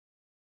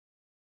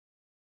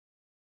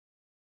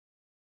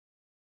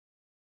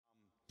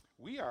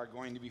We are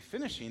going to be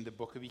finishing the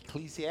book of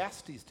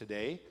Ecclesiastes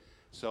today.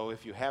 So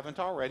if you haven't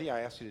already,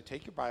 I ask you to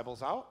take your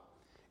Bibles out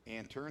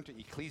and turn to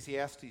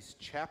Ecclesiastes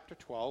chapter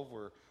 12.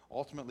 We're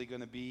ultimately going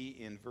to be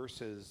in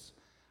verses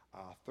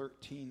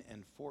 13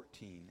 and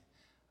 14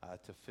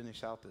 to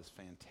finish out this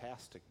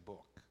fantastic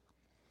book.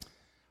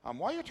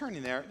 While you're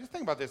turning there, just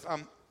think about this.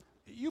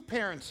 You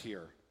parents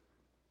here,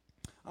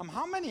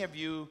 how many of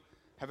you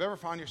have ever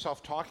found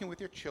yourself talking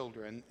with your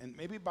children and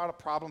maybe about a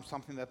problem,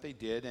 something that they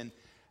did,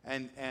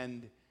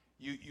 and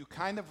you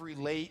kind of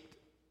relate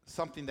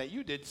something that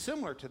you did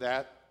similar to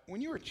that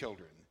when you were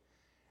children?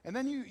 And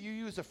then you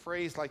use a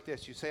phrase like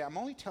this. You say, I'm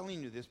only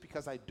telling you this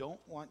because I don't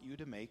want you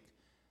to make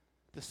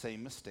the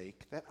same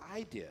mistake that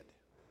I did.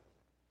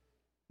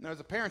 Now, as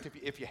a parent,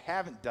 if you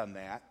haven't done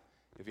that,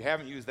 if you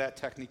haven't used that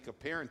technique of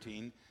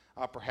parenting,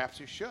 perhaps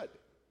you should.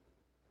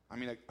 I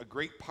mean, a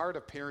great part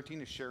of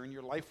parenting is sharing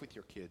your life with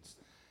your kids.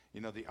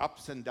 You know, the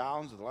ups and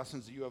downs, the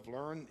lessons that you have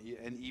learned,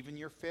 and even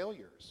your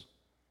failures.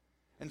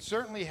 And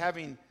certainly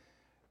having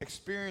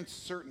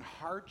experienced certain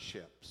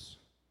hardships,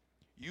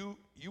 you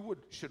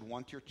should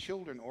want your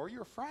children or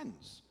your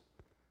friends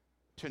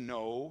to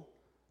know,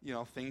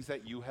 things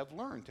that you have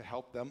learned to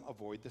help them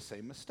avoid the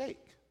same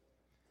mistake.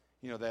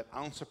 That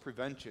ounce of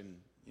prevention,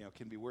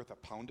 can be worth a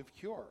pound of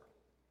cure.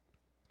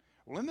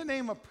 Well, in the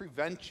name of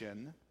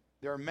prevention,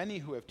 there are many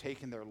who have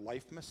taken their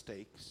life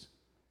mistakes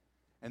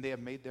and they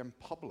have made them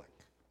public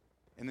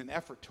in an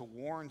effort to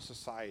warn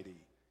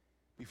society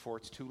before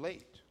it's too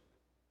late.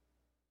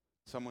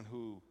 Someone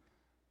who,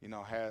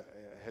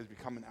 has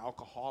become an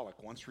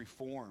alcoholic, once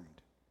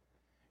reformed,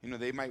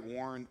 they might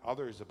warn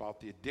others about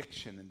the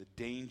addiction and the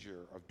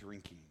danger of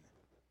drinking.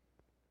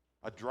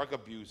 A drug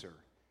abuser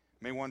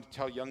may want to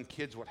tell young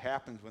kids what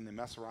happens when they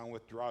mess around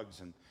with drugs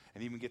and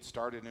even get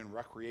started in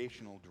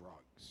recreational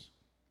drugs.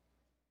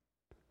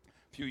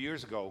 A few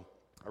years ago,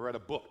 I read a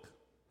book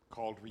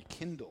called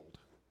Rekindled.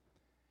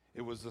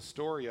 It was the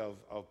story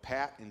of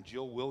Pat and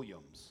Jill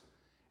Williams.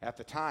 At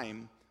the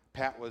time,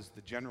 Pat was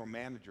the general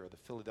manager of the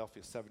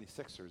Philadelphia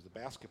 76ers, the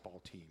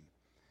basketball team.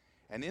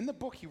 And in the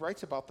book, he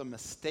writes about the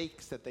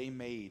mistakes that they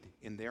made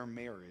in their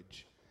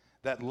marriage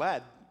that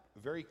led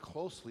very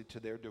closely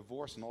to their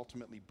divorce and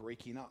ultimately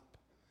breaking up.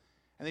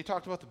 And they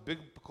talked about the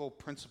biblical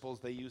principles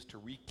they used to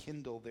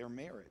rekindle their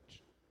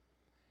marriage.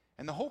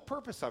 And the whole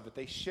purpose of it,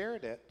 they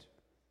shared it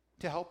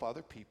to help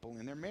other people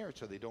in their marriage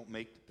so they don't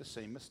make the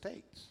same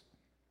mistakes.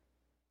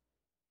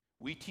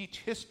 We teach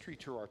history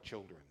to our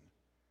children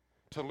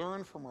to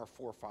learn from our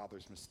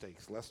forefathers'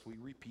 mistakes, lest we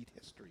repeat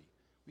history.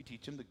 We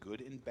teach them the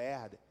good and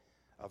bad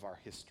of our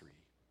history.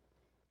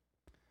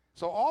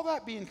 So all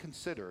that being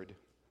considered,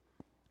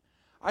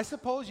 I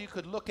suppose you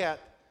could look at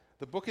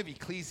the book of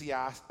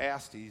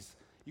Ecclesiastes,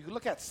 you could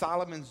look at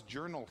Solomon's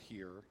journal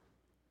here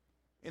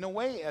in a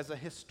way as a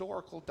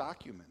historical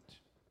document.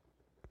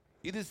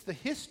 It is the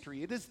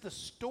history, it is the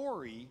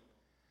story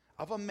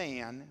of a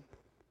man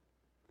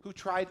who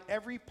tried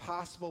every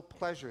possible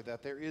pleasure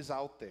that there is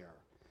out there.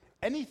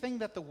 Anything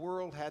that the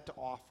world had to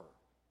offer.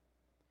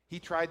 He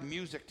tried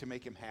music to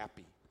make him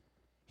happy.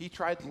 He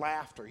tried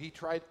laughter. He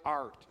tried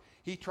art.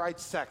 He tried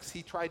sex.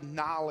 He tried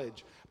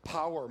knowledge,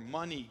 power,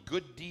 money,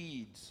 good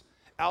deeds,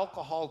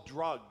 alcohol,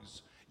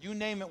 drugs. You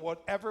name it,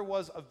 whatever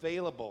was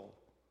available.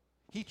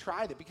 He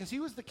tried it because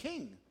he was the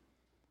king.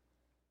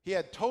 He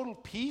had total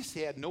peace. He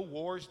had no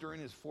wars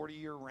during his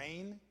 40-year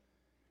reign.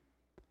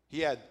 He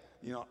had,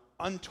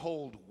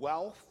 untold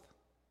wealth.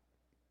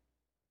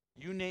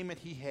 You name it,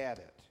 he had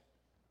it.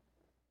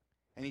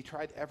 And he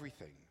tried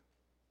everything.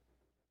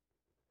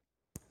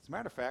 As a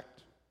matter of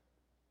fact,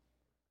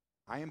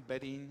 I am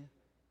betting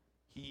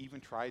he even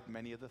tried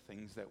many of the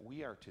things that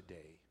we are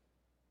today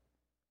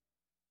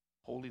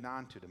holding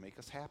on to make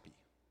us happy,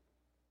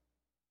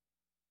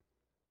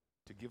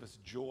 to give us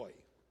joy,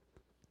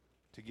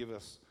 to give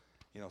us,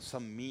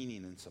 some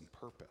meaning and some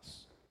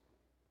purpose.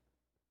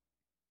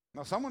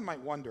 Now, someone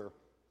might wonder,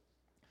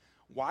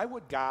 why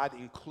would God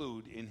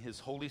include in his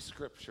holy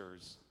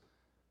scriptures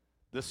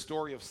the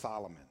story of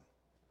Solomon?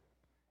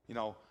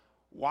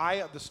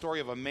 Why the story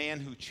of a man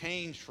who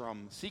changed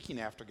from seeking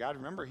after God?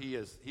 Remember, he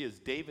is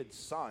David's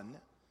son.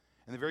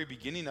 In the very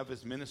beginning of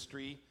his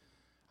ministry,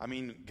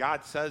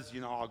 God says,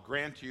 I'll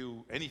grant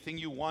you anything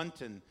you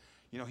want. And,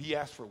 he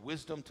asked for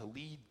wisdom to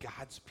lead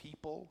God's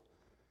people.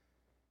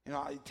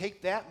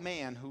 Take that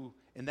man who,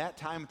 in that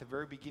time at the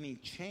very beginning,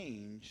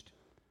 changed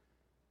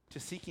to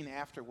seeking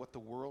after what the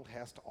world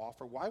has to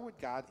offer. Why would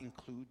God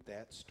include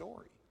that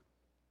story?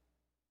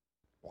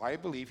 Well, I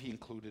believe he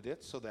included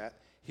it so that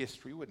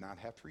history would not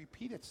have to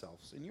repeat itself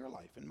in your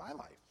life, in my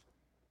life.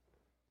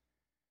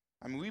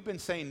 We've been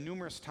saying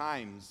numerous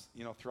times,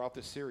 throughout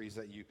this series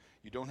that you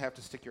don't have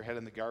to stick your head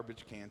in the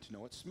garbage can to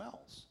know it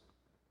smells.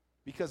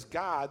 Because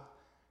God,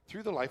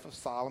 through the life of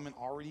Solomon,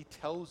 already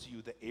tells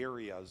you the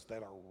areas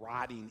that are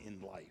rotting in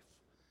life,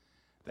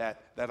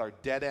 that are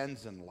dead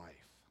ends in life.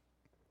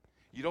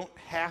 You don't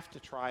have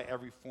to try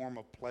every form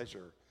of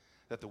pleasure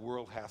that the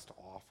world has to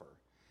offer.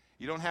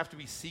 You don't have to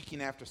be seeking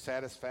after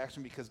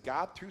satisfaction because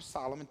God, through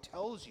Solomon,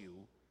 tells you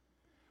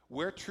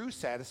where true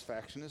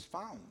satisfaction is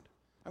found.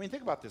 I mean,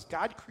 think about this.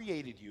 God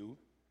created you.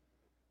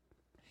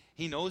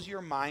 He knows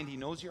your mind. He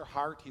knows your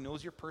heart. He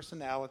knows your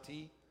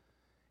personality.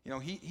 You know,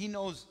 he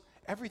knows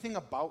everything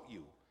about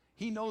you.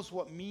 He knows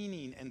what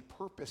meaning and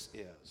purpose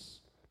is.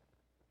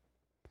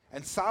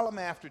 And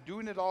Solomon, after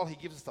doing it all, he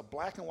gives us the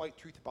black and white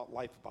truth about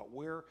life, about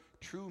where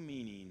true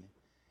meaning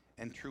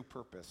and true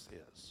purpose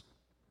is.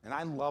 And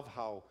I love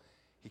how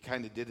he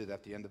kind of did it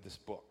at the end of this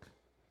book.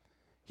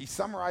 He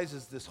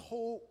summarizes this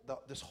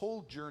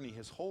whole journey,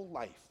 his whole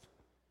life.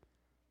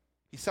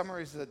 He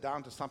summarizes it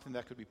down to something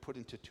that could be put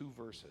into 2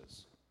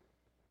 verses.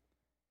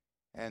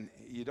 And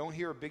you don't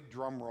hear a big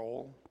drum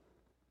roll.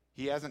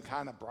 He hasn't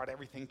kind of brought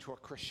everything to a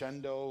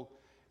crescendo,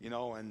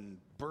 and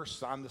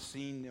bursts on the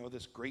scene,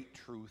 this great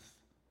truth.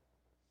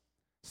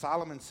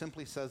 Solomon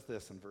simply says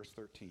this in verse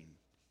 13.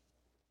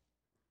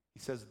 He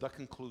says, the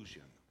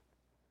conclusion,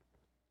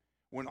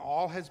 when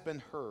all has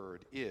been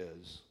heard,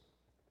 is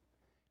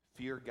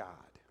fear God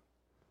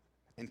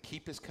and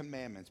keep his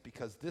commandments,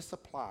 because this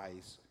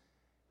applies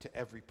to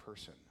every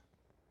person.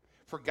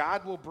 For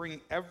God will bring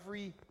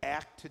every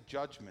act to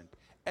judgment,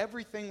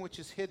 everything which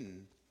is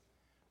hidden,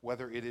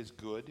 whether it is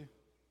good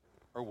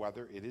or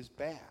whether it is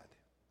bad.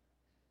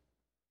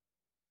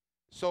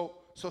 So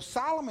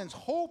Solomon's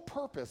whole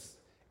purpose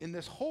in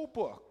this whole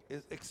book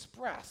is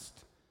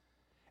expressed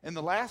in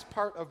the last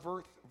part of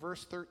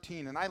verse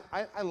 13. And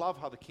I love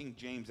how the King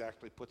James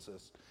actually puts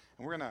this.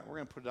 And we're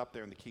gonna put it up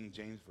there in the King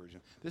James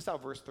Version. This is how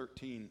verse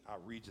 13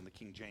 reads in the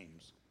King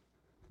James.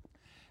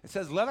 It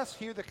says, let us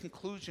hear the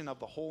conclusion of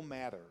the whole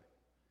matter.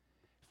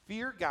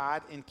 Fear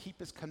God and keep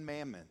his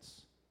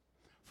commandments,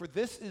 for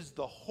this is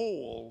the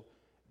whole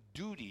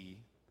duty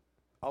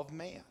of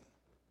man.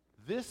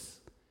 This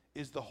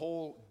is the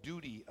whole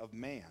duty of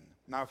man.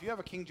 Now, if you have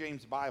a King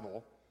James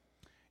Bible,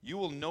 you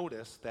will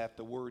notice that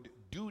the word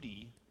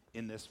duty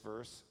in this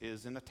verse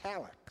is in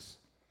italics.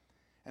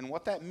 And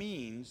what that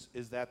means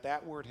is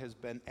that word has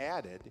been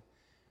added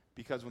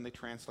because when they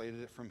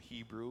translated it from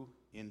Hebrew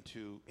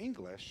into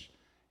English,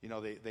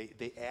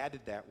 they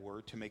added that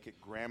word to make it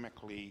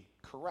grammatically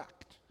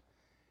correct.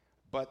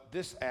 But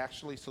this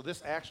actually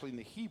in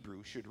the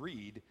Hebrew should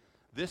read,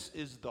 this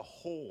is the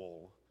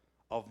whole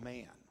of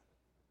man.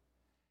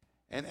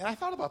 And I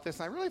thought about this,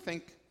 and I really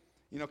think,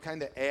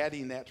 kind of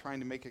adding that, trying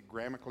to make it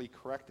grammatically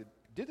corrected,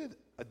 did it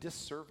a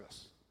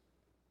disservice.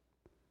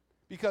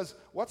 Because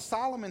what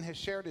Solomon has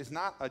shared is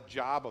not a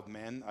job of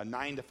men, a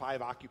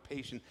 9-to-5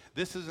 occupation.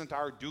 This isn't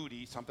our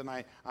duty, something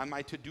on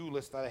my to-do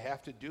list that I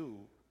have to do.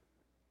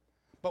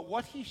 But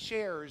what he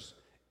shares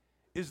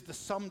is the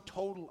sum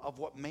total of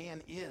what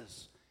man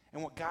is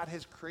and what God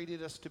has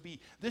created us to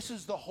be. This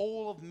is the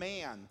whole of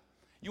man.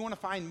 You want to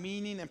find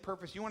meaning and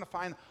purpose? You want to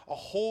find a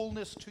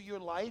wholeness to your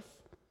life?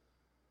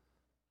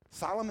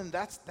 Solomon,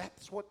 that's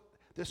what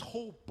this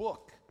whole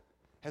book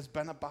has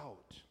been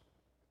about.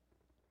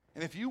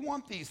 And if you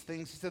want these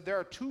things, he said, there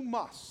are 2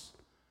 musts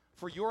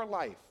for your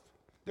life.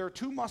 There are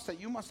 2 musts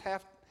that you must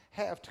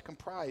have to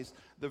comprise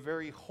the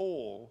very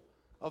whole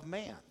of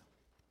man.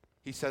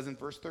 He says in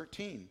verse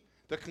 13,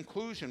 the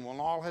conclusion, when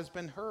all has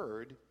been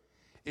heard,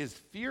 is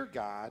fear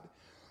God,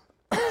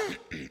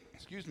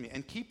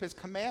 and keep his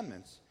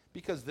commandments,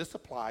 because this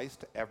applies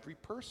to every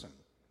person.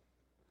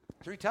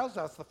 So he tells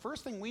us the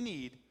first thing we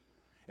need,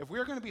 if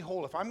we're going to be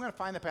whole, if I'm going to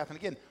find the path, and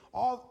again,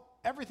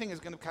 everything is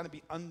going to kind of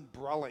be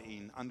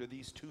umbrellaing under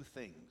these 2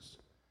 things.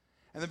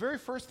 And the very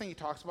first thing he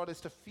talks about is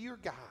to fear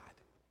God.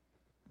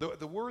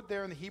 The word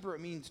there in the Hebrew,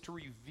 it means to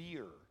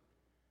revere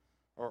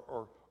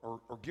or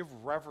give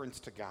reverence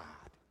to God.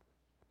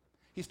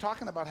 He's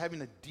talking about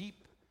having a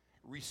deep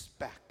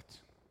respect.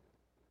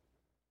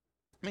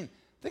 I mean,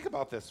 think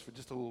about this for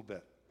just a little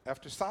bit.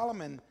 After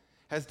Solomon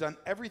has done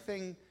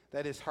everything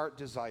that his heart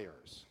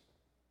desires,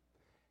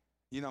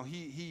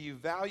 he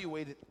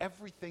evaluated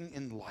everything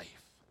in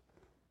life.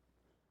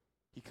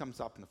 He comes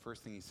up and the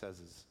first thing he says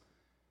is,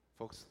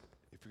 folks,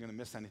 if you're going to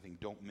miss anything,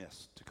 don't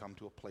miss to come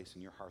to a place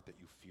in your heart that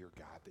you fear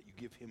God, that you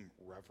give him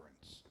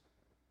reverence.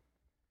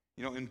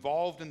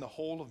 Involved in the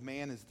whole of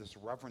man is this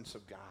reverence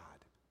of God.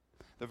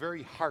 The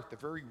very heart, the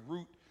very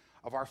root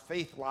of our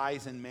faith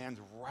lies in man's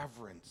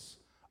reverence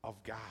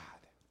of God.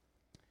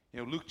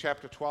 Luke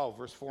chapter 12,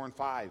 verse 4 and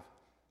 5.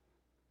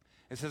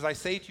 It says, I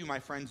say to you, my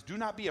friends, do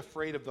not be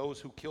afraid of those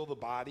who kill the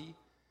body,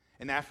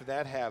 and after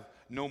that have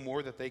no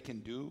more that they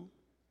can do.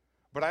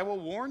 But I will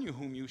warn you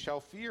whom you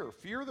shall fear.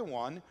 Fear the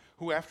one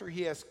who after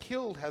he has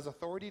killed has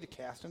authority to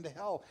cast into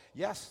hell.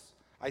 Yes,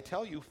 I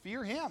tell you,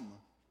 fear him.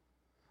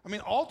 I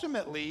mean,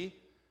 ultimately,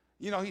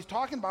 he's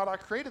talking about our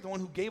Creator, the one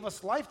who gave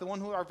us life, the one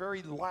who our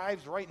very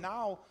lives right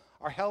now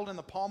are held in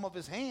the palm of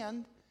his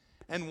hand.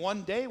 And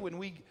one day when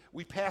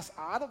we pass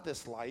out of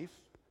this life,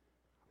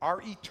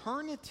 our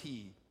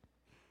eternity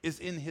is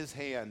in his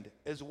hand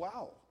as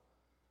well.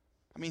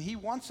 I mean, he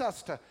wants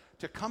us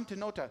to come to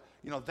know,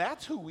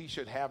 that's who we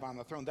should have on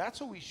the throne. That's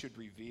who we should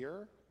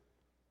revere.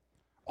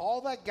 All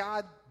that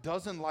God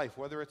does in life,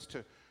 whether it's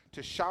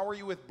to shower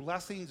you with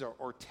blessings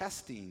or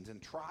testings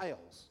and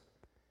trials,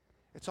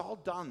 it's all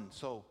done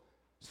so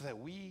that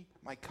we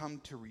might come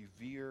to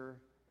revere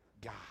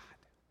God.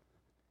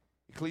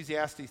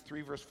 Ecclesiastes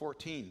 3, verse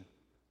 14.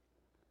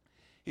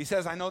 He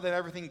says, I know that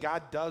everything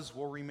God does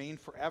will remain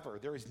forever.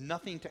 There is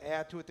nothing to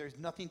add to it. There's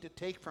nothing to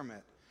take from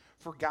it.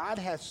 For God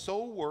has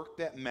so worked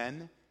that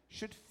men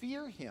should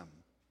fear him.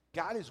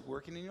 God is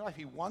working in your life.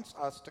 He wants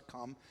us to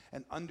come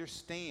and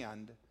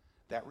understand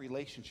that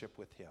relationship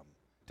with him,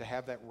 to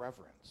have that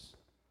reverence.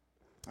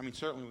 I mean,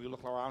 certainly we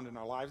look around in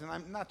our lives, and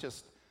I'm not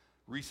just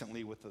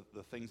recently with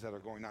the things that are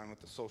going on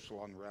with the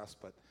social unrest,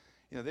 but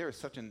there is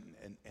such an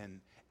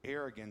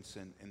arrogance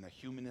in the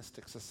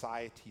humanistic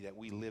society that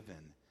we live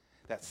in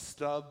that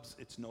stubs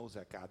its nose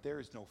at God. There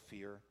is no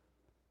fear.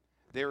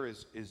 There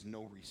is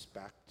no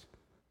respect.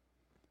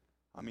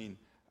 I mean,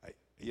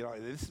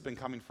 this has been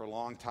coming for a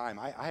long time.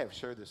 I have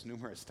shared this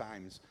numerous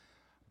times,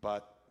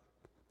 but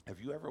have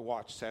you ever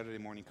watched Saturday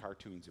morning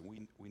cartoons? And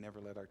we never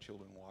let our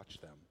children watch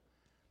them.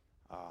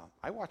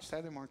 I watch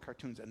Saturday morning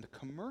cartoons, and the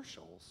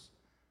commercials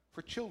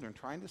for children,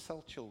 trying to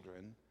sell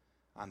children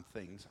on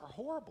things, are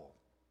horrible,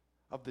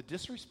 of the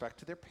disrespect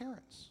to their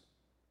parents.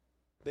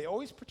 They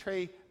always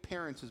portray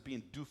parents as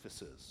being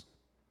doofuses,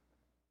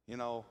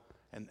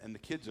 and the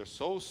kids are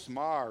so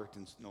smart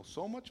and know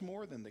so much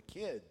more than the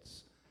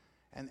kids.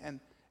 And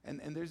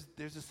there's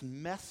this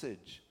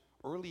message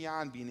early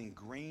on being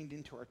ingrained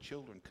into our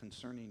children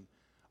concerning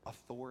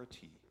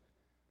authority,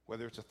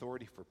 whether it's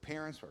authority for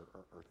parents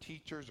or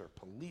teachers or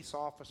police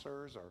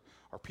officers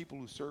or people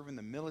who serve in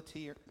the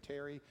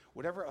military,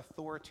 whatever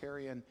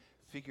authoritarian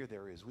figure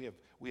there is.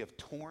 We have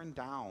torn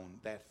down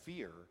that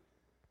fear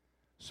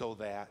so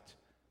that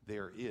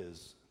there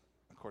is,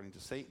 according to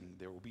Satan,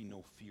 there will be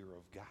no fear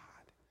of God.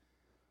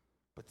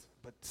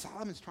 But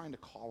Solomon's trying to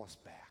call us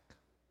back.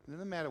 It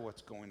doesn't matter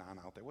what's going on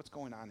out there, what's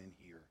going on in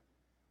here.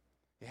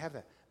 You have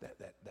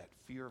that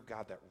fear of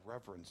God, that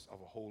reverence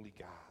of a holy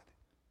God.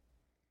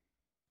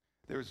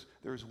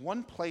 There's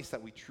one place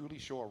that we truly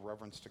show a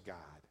reverence to God,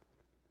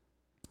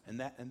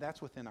 and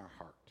that's within our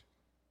heart.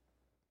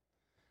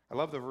 I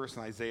love the verse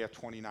in Isaiah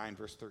 29,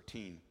 verse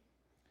 13.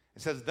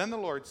 It says, Then the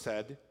Lord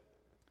said,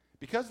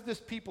 because this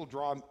people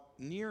draw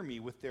near me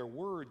with their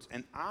words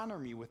and honor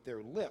me with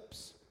their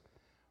lips,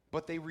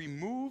 but they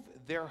remove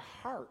their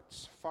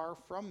hearts far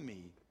from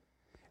me,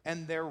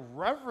 and their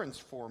reverence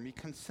for me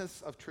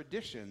consists of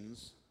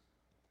traditions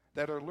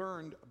that are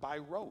learned by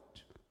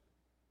rote.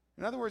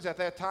 In other words, at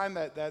that time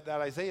that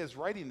Isaiah is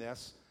writing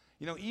this,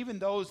 even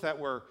those that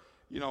were,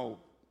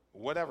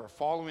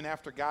 following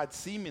after God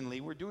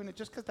seemingly, were doing it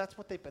just because that's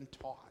what they've been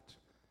taught.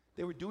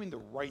 They were doing the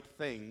right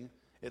thing.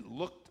 It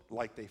looked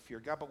like they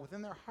feared God, but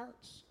within their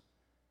hearts,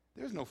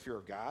 there's no fear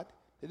of God.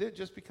 They did it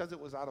just because it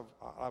was out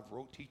of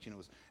rote teaching.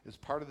 It was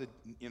part of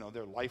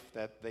their life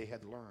that they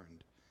had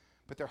learned.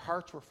 But their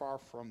hearts were far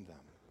from them.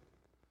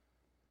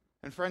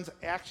 And friends,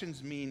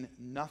 actions mean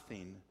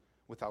nothing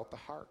without the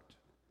heart.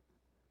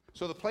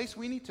 So the place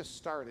we need to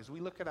start as we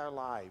look at our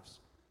lives,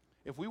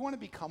 if we want to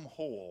become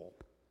whole,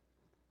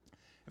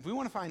 if we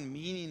want to find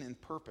meaning and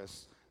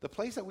purpose, the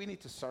place that we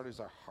need to start is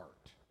our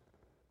heart.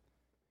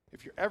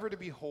 If you're ever to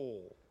be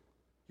whole,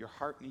 your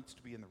heart needs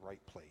to be in the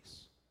right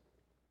place.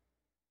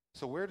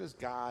 So where does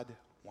God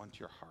want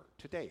your heart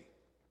today?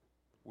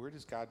 Where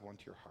does God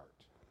want your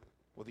heart?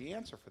 Well, the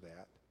answer for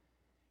that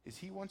is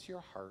he wants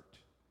your heart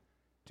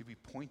to be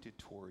pointed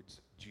towards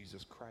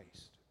Jesus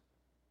Christ.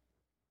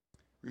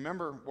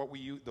 Remember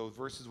those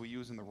verses we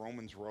use in the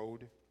Romans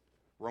Road?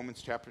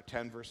 Romans chapter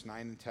 10, verse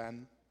 9 and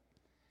 10.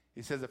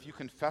 He says, if you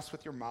confess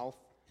with your mouth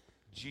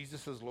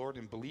Jesus is Lord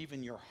and believe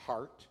in your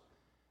heart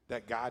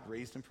that God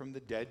raised him from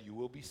the dead, you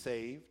will be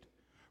saved.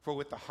 For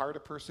with the heart a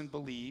person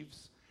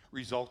believes,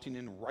 resulting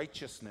in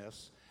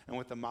righteousness, and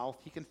with the mouth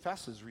he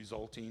confesses,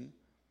 resulting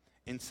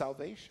in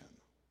salvation.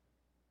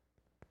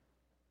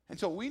 And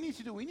so we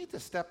need to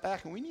step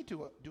back and we need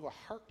to do a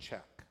heart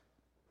check.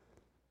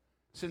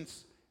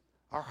 Since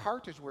our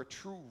heart is where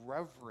true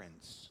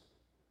reverence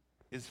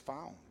is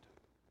found.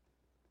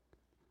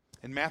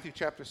 In Matthew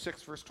chapter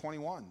 6, verse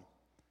 21, it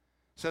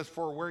says,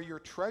 for where your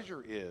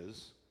treasure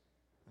is,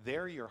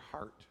 there your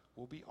heart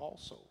will be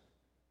also.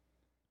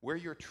 Where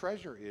your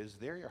treasure is,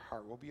 there your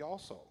heart will be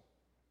also.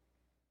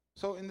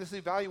 So in this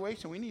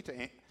evaluation, we need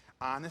to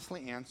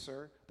honestly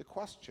answer the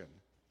question,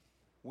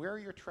 where are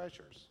your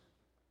treasures?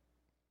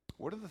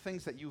 What are the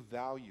things that you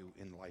value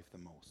in life the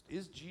most?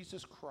 Is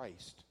Jesus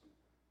Christ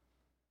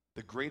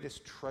the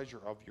greatest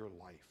treasure of your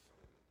life?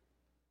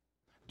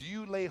 Do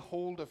you lay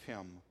hold of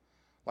him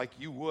like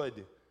you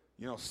would,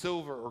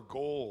 silver or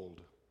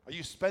gold? Are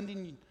you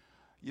spending,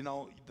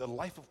 the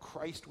life of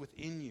Christ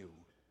within you?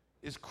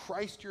 Is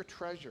Christ your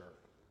treasure?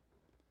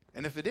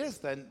 And if it is,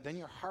 then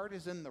your heart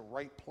is in the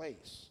right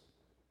place.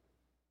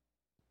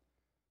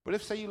 But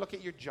if, say, you look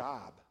at your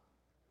job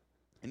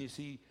and you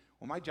see,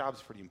 well, my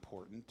job's pretty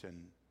important,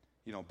 and,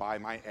 by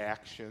my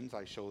actions,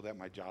 I show that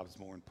my job's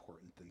more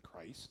important than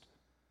Christ.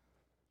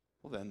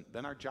 Well,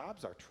 then our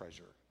job's our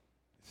treasure.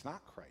 It's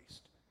not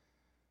Christ.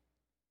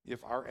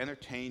 If our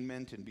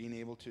entertainment and being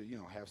able to,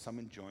 have some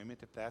enjoyment,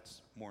 if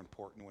that's more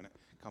important when it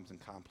comes in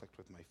conflict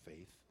with my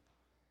faith,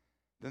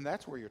 then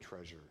that's where your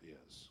treasure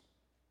is.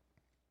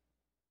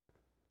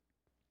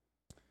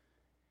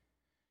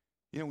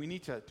 We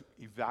need to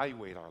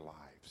evaluate our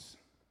lives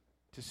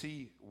to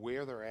see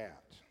where they're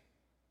at.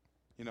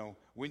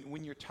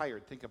 When you're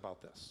tired, think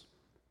about this.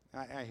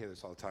 I hear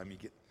this all the time.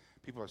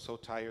 People are so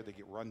tired, they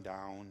get run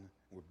down.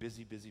 We're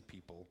busy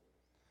people.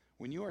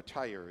 When you are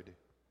tired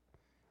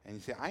and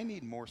you say, I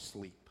need more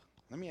sleep,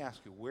 let me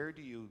ask you, where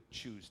do you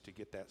choose to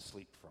get that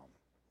sleep from?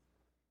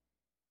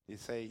 You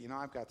say,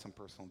 I've got some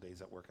personal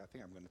days at work. I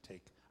think I'm going to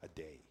take a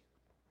day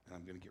and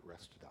I'm going to get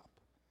rested up.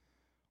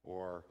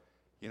 Or,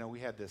 we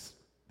had this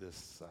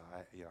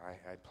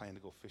I planned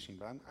to go fishing,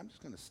 but I'm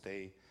just going to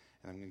stay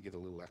and I'm going to get a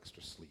little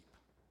extra sleep.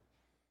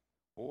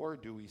 Or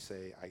do we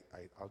say,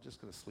 I'm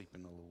just going to sleep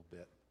in a little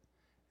bit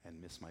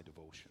and miss my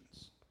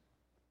devotions?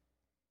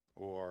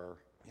 Or,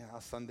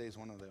 Sunday's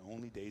one of the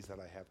only days that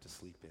I have to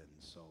sleep in,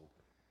 so,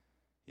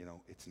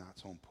 it's not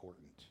so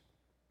important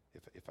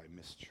if I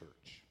miss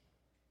church.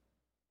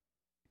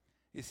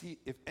 You see,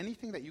 if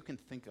anything that you can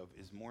think of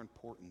is more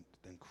important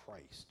than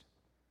Christ,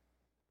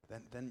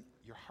 then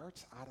your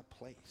heart's out of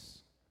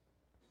place.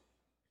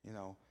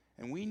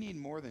 And we need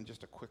more than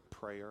just a quick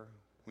prayer.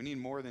 We need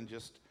more than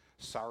just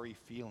sorry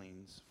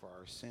feelings for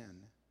our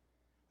sin.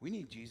 We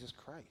need Jesus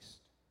Christ.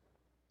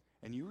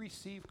 And you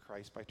receive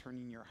Christ by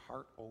turning your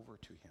heart over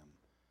to him,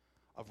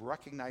 of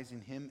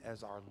recognizing him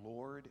as our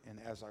Lord and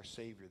as our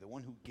Savior, the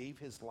one who gave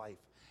his life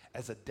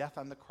as a death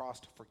on the cross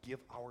to forgive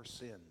our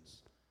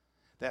sins.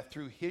 That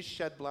through his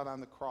shed blood on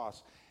the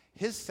cross,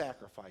 his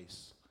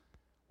sacrifice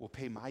will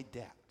pay my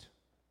debt.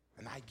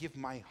 And I give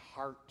my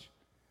heart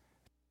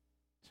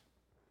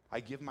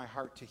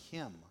to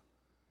him.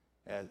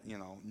 As,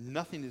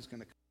 nothing is going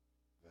to come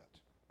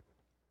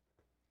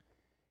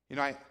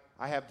of it.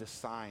 I have this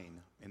sign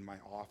in my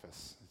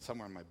office. It's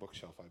somewhere on my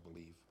bookshelf, I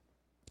believe.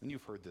 And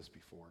you've heard this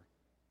before.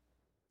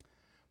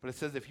 But it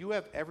says, if you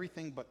have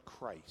everything but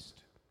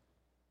Christ,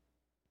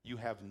 you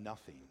have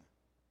nothing.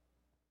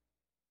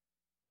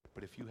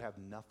 But if you have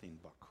nothing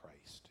but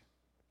Christ,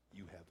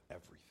 you have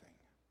everything.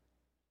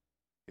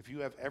 If you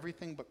have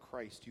everything but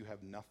Christ, you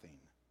have nothing.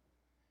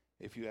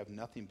 If you have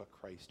nothing but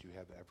Christ, you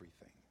have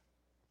everything.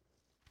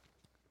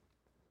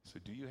 So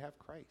do you have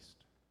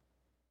Christ?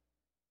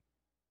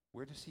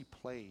 Where does he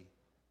play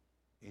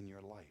in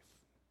your life?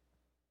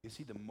 Is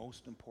he the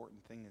most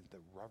important thing, is the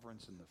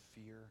reverence and the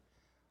fear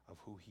of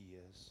who he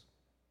is?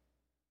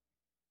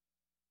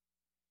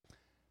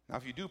 Now,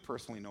 if you do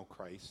personally know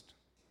Christ,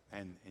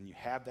 and you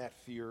have that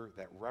fear,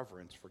 that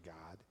reverence for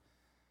God,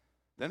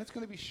 then it's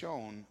going to be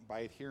shown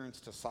by adherence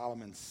to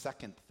Solomon's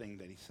second thing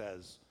that he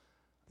says,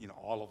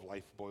 all of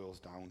life boils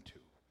down to.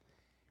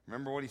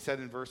 Remember what he said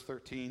in verse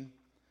 13?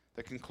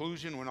 The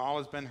conclusion, when all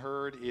has been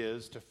heard,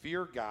 is to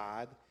fear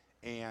God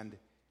and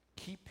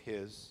keep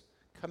his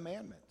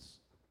commandments.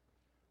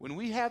 When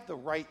we have the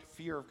right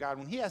fear of God,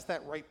 when he has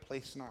that right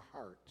place in our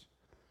heart,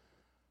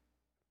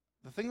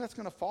 the thing that's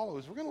going to follow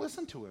is we're going to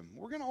listen to him.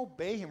 We're going to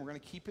obey him. We're going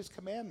to keep his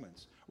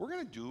commandments. We're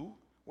going to do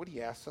what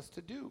he asks us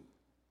to do.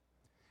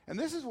 And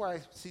this is where I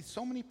see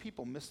so many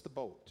people miss the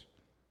boat.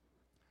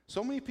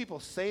 So many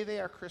people say they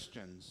are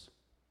Christians,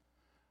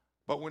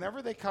 but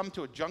whenever they come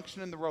to a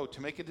junction in the road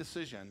to make a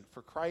decision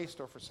for Christ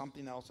or for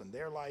something else in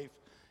their life,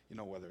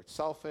 whether it's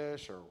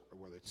selfish or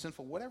whether it's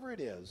sinful, whatever it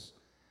is,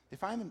 they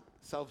find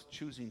themselves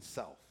choosing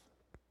self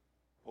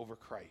over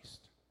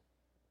Christ.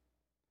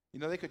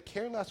 They could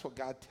care less what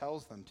God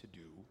tells them to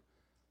do.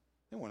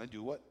 They want to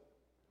do what,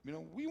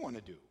 we want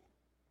to do.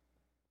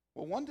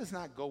 Well, one does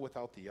not go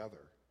without the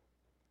other.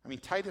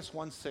 Titus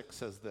 1:6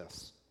 says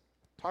this.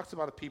 Talks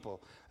about a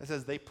people. It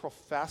says, they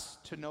profess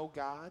to know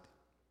God,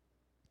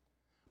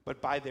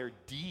 but by their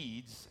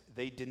deeds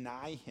they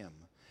deny him,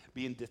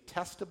 being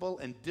detestable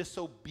and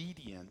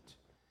disobedient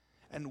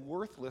and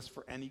worthless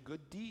for any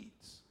good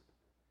deeds.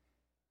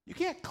 You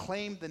can't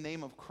claim the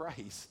name of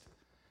Christ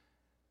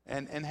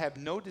and have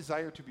no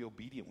desire to be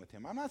obedient with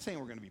him. I'm not saying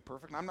we're going to be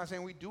perfect. I'm not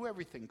saying we do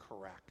everything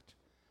correct.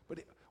 But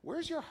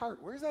where's your heart?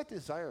 Where's that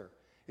desire?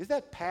 Is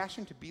that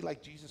passion to be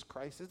like Jesus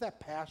Christ? Is that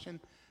passion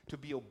to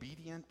be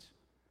obedient?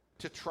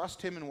 To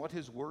trust him in what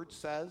his word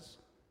says?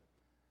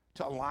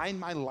 To align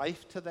my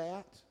life to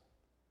that?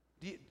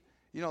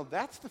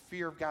 That's the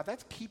fear of God.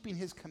 That's keeping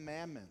his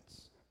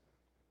commandments.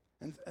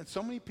 And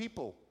so many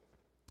people,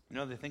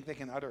 they think they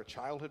can utter a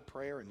childhood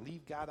prayer and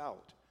leave God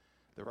out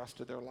the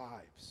rest of their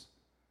lives.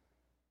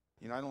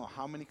 I don't know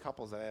how many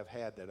couples I have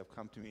had that have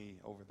come to me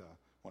over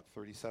the,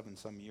 37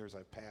 some years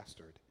I've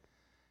pastored.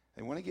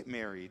 They want to get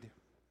married.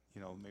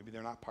 Maybe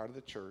they're not part of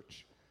the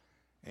church.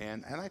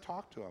 And I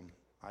talk to them.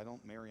 I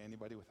don't marry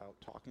anybody without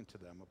talking to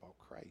them about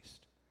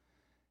Christ.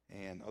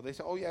 And they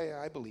say,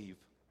 yeah, I believe.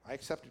 I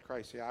accepted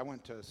Christ. Yeah, I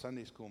went to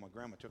Sunday school. My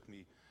grandma took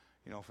me,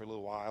 for a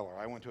little while. Or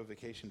I went to a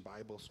vacation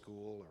Bible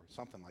school or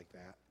something like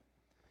that.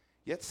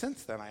 Yet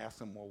since then, I asked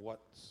them, well,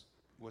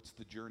 what's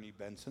the journey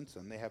been since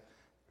then? They have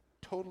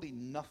totally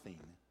nothing,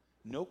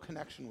 no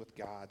connection with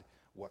God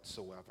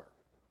whatsoever.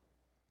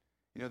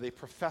 They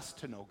profess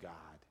to know God.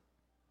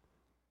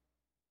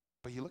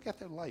 But you look at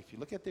their life, you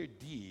look at their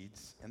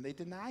deeds, and they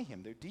deny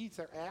him. Their deeds,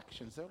 their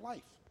actions, their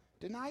life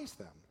denies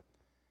them.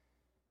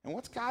 And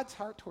what's God's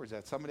heart towards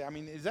that?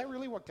 Is that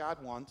really what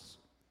God wants?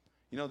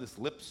 This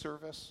lip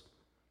service.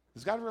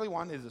 Does God really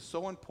want it? Is it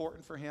so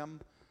important for him,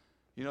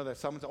 that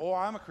someone says, oh,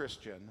 I'm a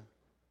Christian,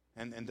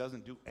 and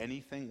doesn't do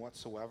anything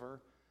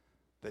whatsoever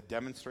that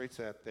demonstrates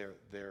that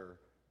they're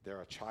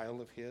a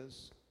child of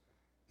his?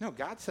 No,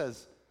 God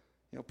says,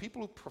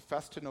 people who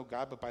profess to know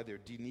God, but by their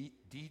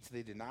deeds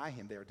they deny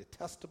him, they are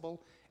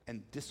detestable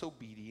and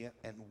disobedient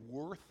and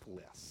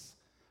worthless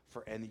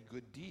for any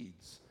good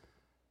deeds.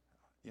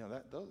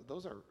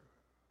 Those are,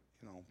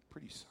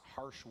 pretty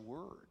harsh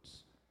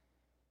words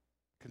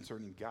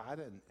concerning God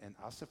and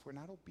us if we're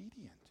not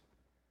obedient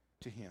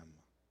to him.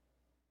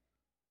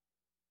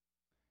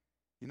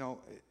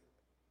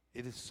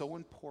 It is so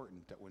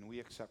important that when we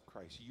accept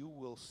Christ, you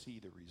will see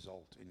the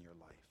result in your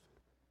life.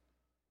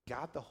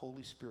 God, the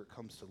Holy Spirit,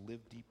 comes to live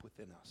deep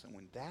within us. And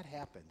when that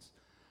happens,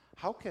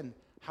 how can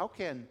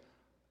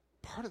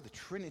part of the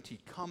Trinity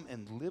come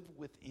and live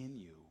within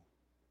you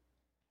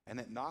and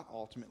it not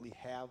ultimately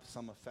have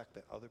some effect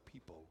that other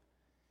people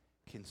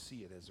can see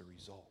it as a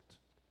result?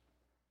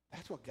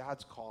 That's what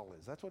God's call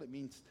is. That's what it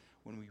means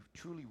when we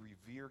truly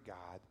revere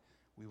God,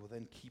 we will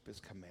then keep his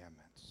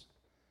commandments.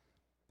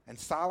 And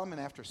Solomon,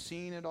 after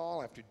seeing it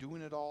all, after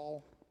doing it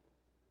all,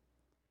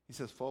 he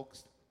says,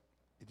 folks,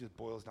 it just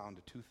boils down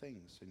to two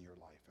things in your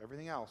life.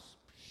 Everything else,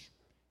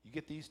 you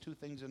get these two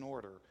things in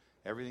order,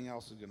 everything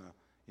else is going to,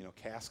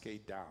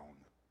 cascade down.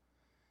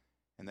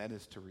 And that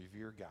is to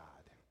revere God.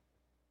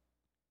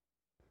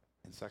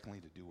 And secondly,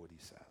 to do what he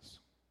says.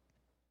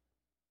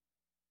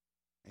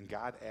 And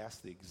God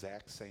asks the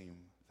exact same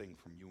thing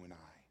from you and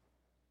I.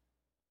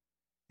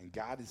 And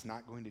God is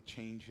not going to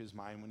change his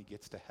mind when he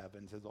gets to heaven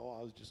and says, oh,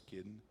 I was just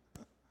kidding.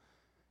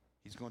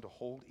 He's going to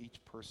hold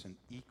each person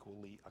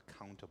equally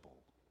accountable.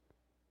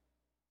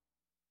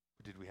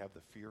 Did we have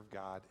the fear of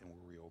God and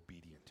were we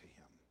obedient to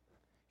him?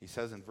 He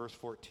says in verse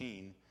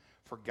 14,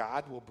 for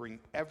God will bring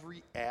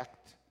every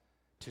act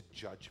to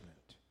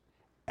judgment.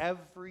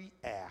 Every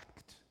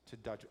act to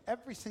judgment.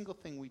 Every single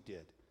thing we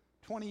did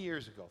 20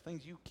 years ago,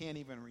 things you can't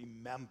even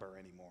remember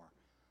anymore.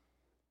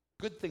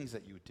 Good things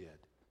that you did.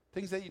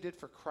 Things that you did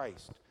for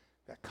Christ.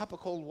 That cup of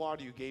cold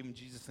water you gave in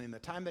Jesus' name. The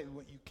time that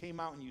you came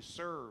out and you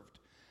served.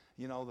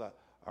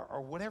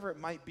 Or whatever it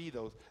might be,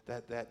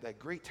 that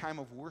great time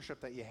of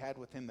worship that you had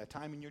with him, that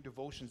time in your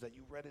devotions that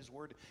you read his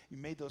word, you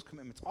made those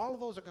commitments. All of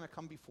those are going to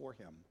come before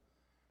him.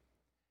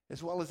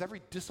 As well as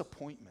every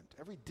disappointment,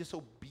 every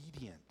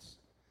disobedience.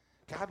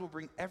 God will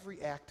bring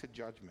every act to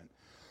judgment.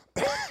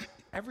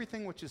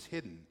 Everything which is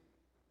hidden,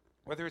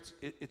 whether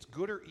it's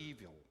good or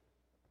evil.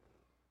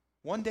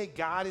 One day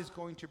God is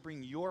going to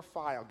bring your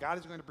file, God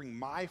is going to bring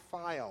my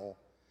file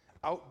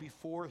out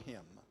before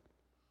him.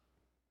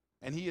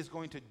 And he is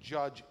going to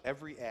judge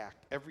every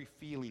act, every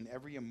feeling,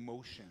 every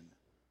emotion.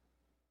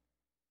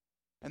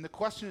 And the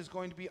question is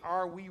going to be,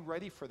 are we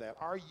ready for that?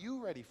 Are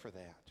you ready for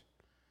that?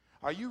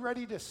 Are you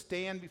ready to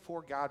stand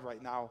before God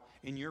right now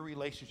in your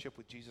relationship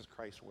with Jesus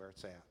Christ where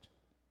it's at?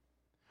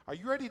 Are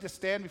you ready to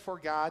stand before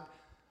God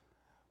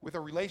with a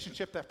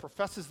relationship that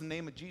professes the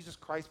name of Jesus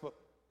Christ, but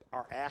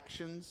our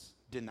actions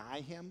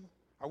deny him?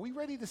 Are we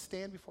ready to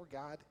stand before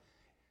God?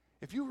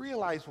 If you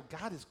realize what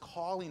God is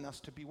calling us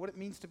to be, what it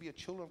means to be a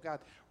child of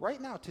God,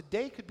 right now,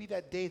 today could be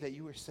that day that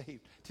you were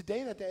saved.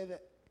 Today, that day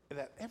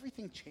that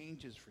everything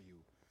changes for you.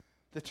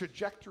 The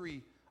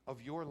trajectory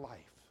of your life.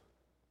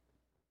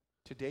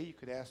 Today, you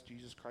could ask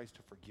Jesus Christ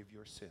to forgive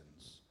your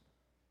sins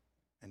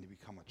and to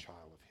become a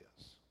child of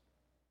his.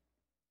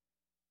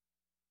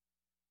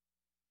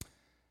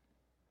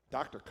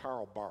 Dr.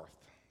 Karl Barth,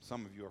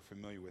 some of you are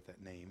familiar with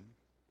that name.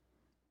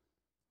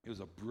 He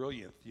was a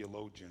brilliant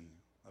theologian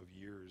of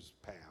years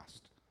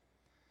past.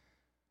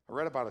 I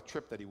read about a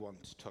trip that he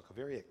once took, a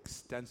very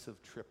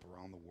extensive trip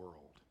around the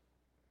world.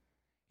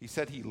 He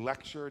said he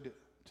lectured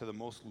to the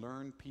most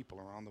learned people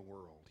around the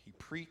world. He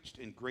preached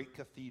in great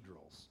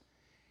cathedrals.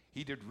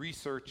 He did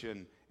research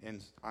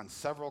on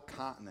several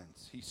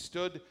continents. He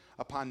stood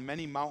upon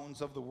many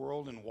mountains of the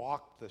world and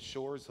walked the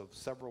shores of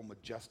several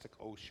majestic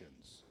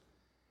oceans.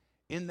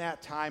 In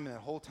that time, and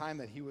that whole time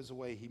that he was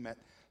away, he met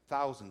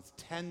thousands,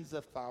 tens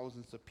of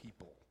thousands of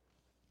people.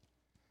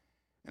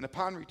 And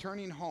upon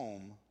returning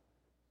home,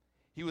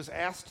 he was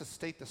asked to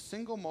state the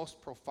single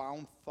most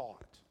profound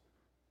thought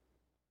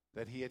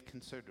that he had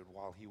considered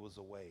while he was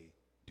away,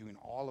 doing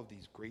all of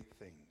these great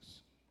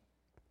things.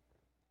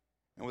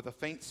 And with a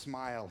faint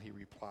smile, he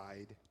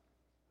replied,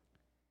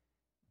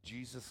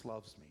 Jesus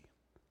loves me.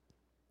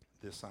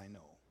 This I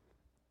know,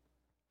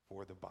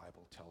 for the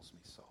Bible tells me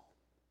so.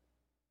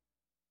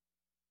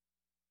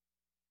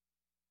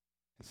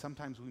 And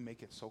sometimes we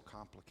make it so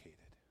complicated,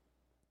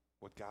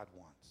 what God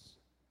wants.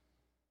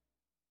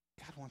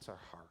 God wants our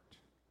heart.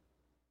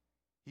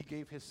 He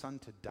gave his son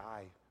to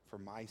die for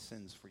my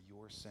sins, for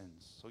your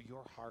sins, so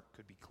your heart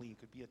could be clean,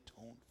 could be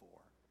atoned for,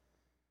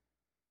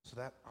 so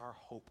that our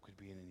hope could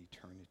be in an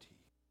eternity.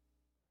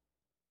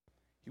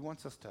 He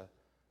wants us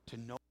to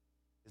know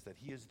is that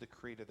he is the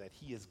creator, that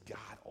he is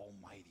God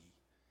Almighty.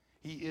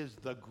 He is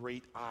the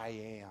great I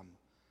am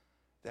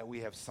that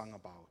we have sung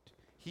about.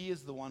 He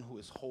is the one who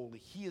is holy.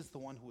 He is the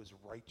one who is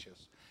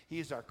righteous. He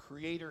is our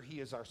creator.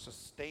 He is our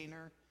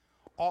sustainer.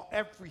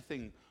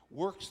 Everything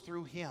works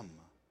through him.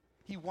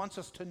 He wants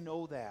us to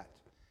know that.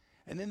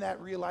 And in that,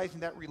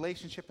 realizing that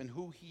relationship and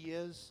who he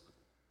is,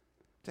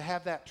 to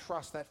have that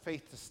trust, that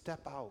faith to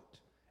step out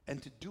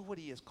and to do what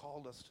he has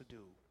called us to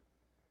do,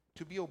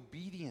 to be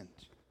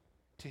obedient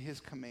to his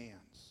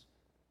commands.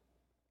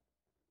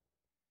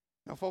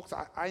 Now, folks,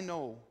 I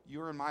know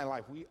you're in my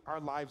life. Our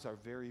lives are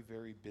very,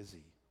 very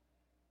busy.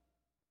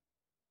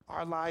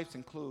 Our lives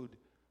include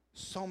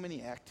so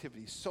many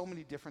activities, so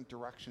many different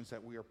directions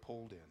that we are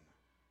pulled in.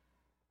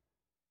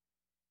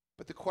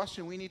 But the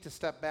question we need to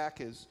step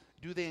back is,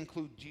 do they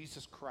include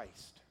Jesus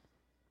Christ?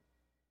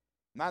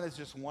 Not as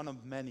just one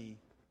of many,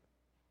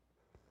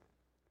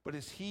 but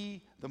is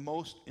he the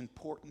most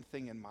important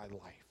thing in my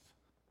life?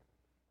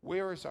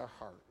 Where is our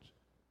heart?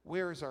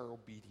 Where is our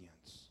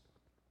obedience?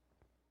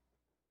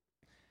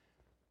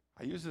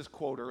 I used this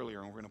quote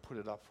earlier, and we're going to put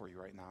it up for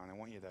you right now, and I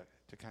want you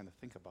to kind of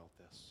think about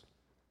this.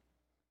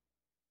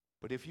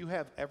 But if you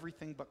have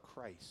everything but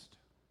Christ,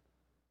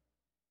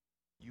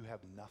 you have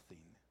nothing.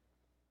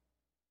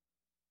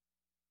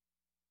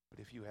 But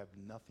if you have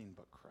nothing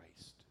but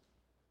Christ,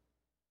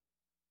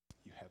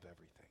 you have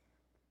everything.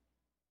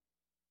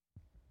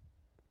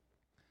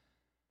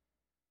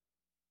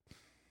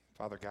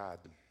 Father God,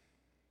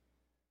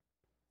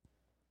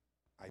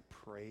 I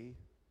pray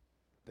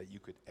that you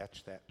could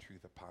etch that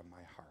truth upon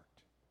my heart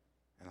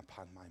and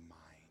upon my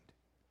mind.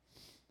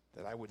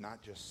 That I would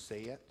not just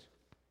say it,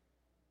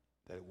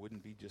 that it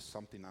wouldn't be just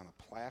something on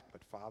a plaque,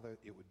 but Father,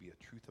 it would be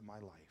a truth of my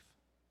life.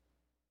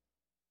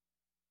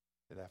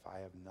 That if I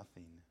have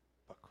nothing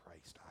but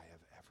Christ, I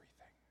have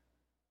everything.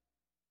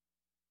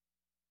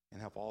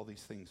 And help all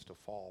these things to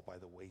fall by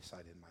the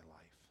wayside in my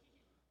life.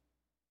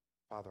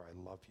 Father,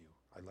 I love you.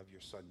 I love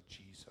your Son,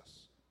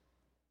 Jesus.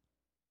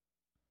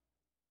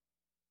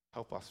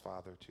 Help us,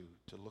 Father,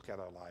 to look at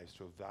our lives,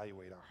 to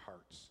evaluate our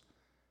hearts.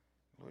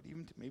 Lord,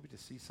 even maybe to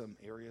see some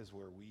areas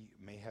where we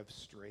may have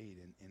strayed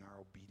in our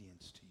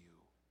obedience to you.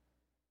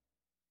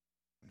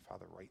 And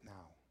Father, right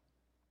now,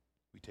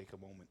 we take a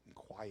moment in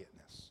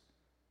quietness.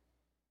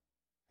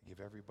 I give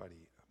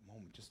everybody a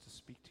moment just to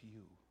speak to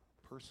you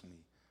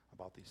personally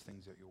about these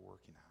things that you're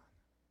working on.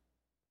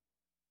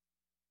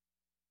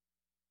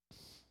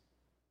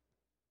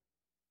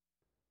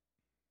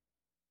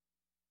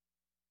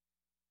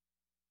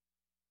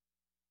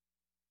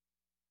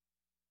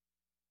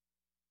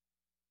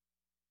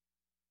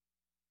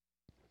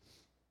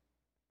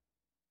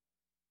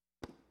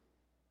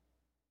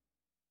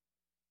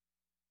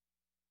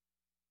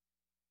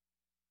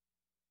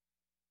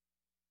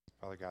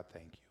 Father God,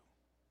 thank you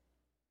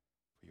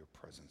for your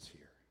presence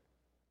here.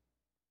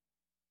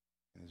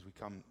 And as we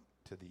come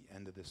to the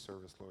end of this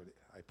service, Lord,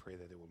 I pray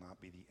that it will not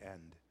be the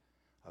end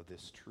of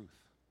this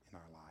truth in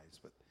our lives,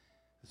 but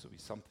this will be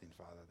something,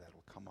 Father, that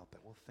will come up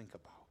that we'll think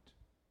about.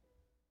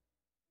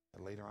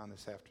 That later on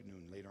this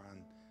afternoon, later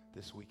on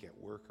this week at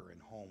work or in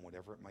home,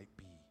 whatever it might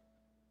be.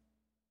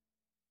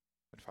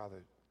 But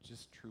Father,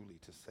 just truly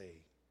to say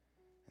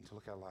and to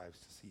look at our lives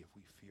to see if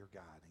we fear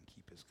God and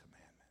keep his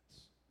commandments.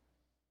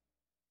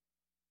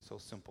 So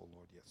simple,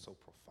 Lord, yet so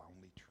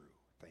profoundly true.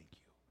 Thank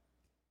you.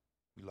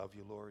 We love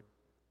you, Lord.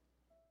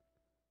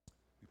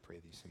 We pray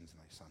these things in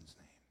thy Son's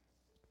name.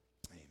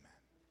 Amen.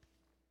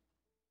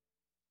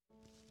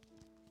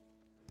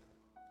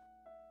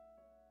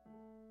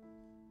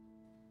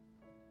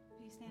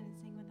 Will you stand and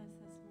sing with us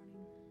this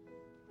morning?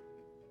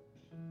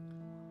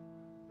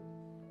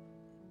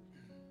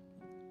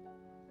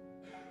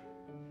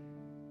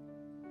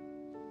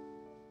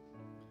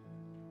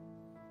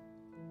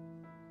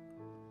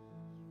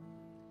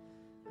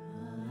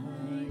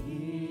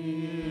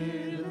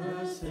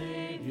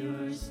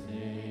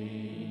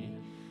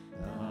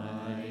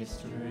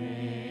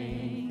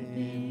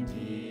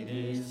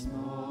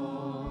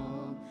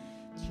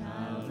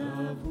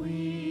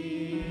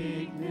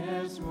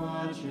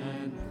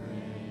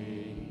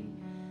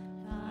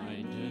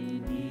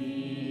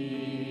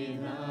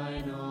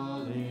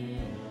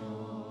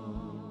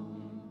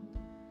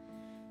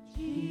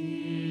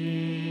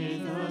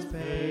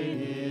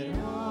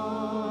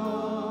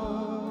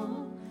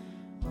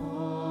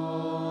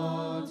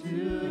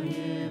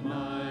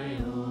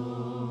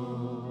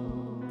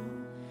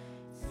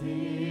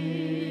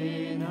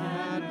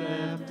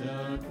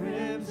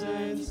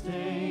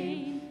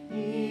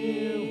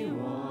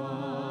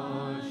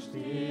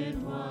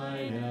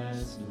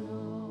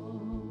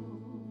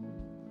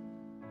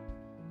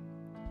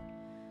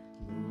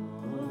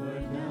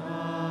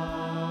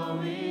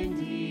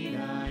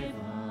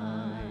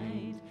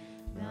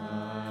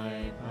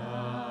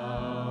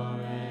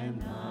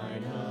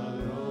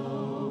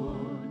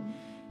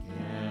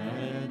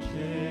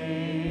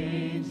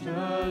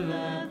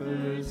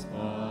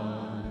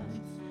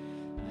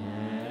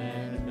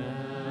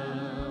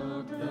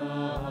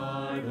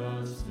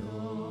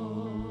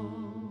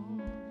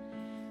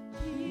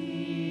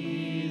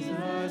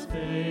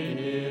 Faith.